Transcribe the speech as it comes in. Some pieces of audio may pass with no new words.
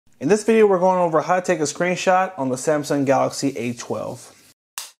In this video, we're going over how to take a screenshot on the Samsung Galaxy A12.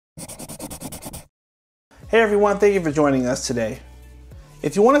 Hey everyone, thank you for joining us today.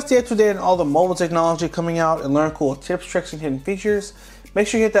 If you want to stay up to date on all the mobile technology coming out and learn cool tips, tricks, and hidden features, make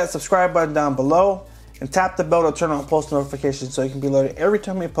sure you hit that subscribe button down below and tap the bell to turn on post notifications so you can be alerted every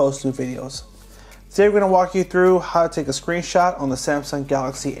time we post new videos. Today we're going to walk you through how to take a screenshot on the Samsung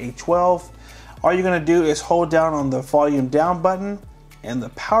Galaxy A12. All you're going to do is hold down on the volume down button and the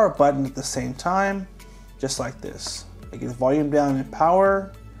power button at the same time, just like this. Get the volume down and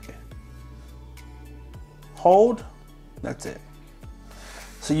power. Hold, that's it.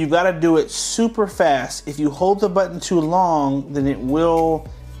 So you got to do it super fast. If you hold the button too long, then it will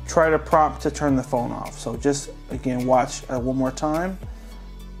try to prompt to turn the phone off. So just again, watch one more time.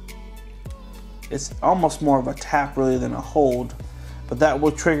 It's almost more of a tap really than a hold, but that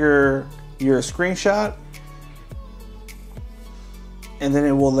will trigger your screenshot. And then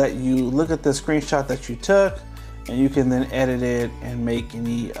it will let you look at the screenshot that you took, and you can then edit it and make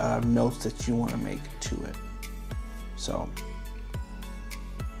any notes that you want to make to it. So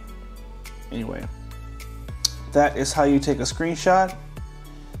anyway, that is how you take a screenshot,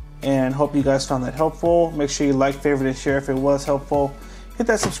 and hope you guys found that helpful. Make sure you like, favorite, and share if it was helpful. Hit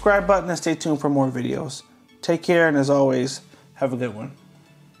that subscribe button and stay tuned for more videos. Take care, and as always, have a good one.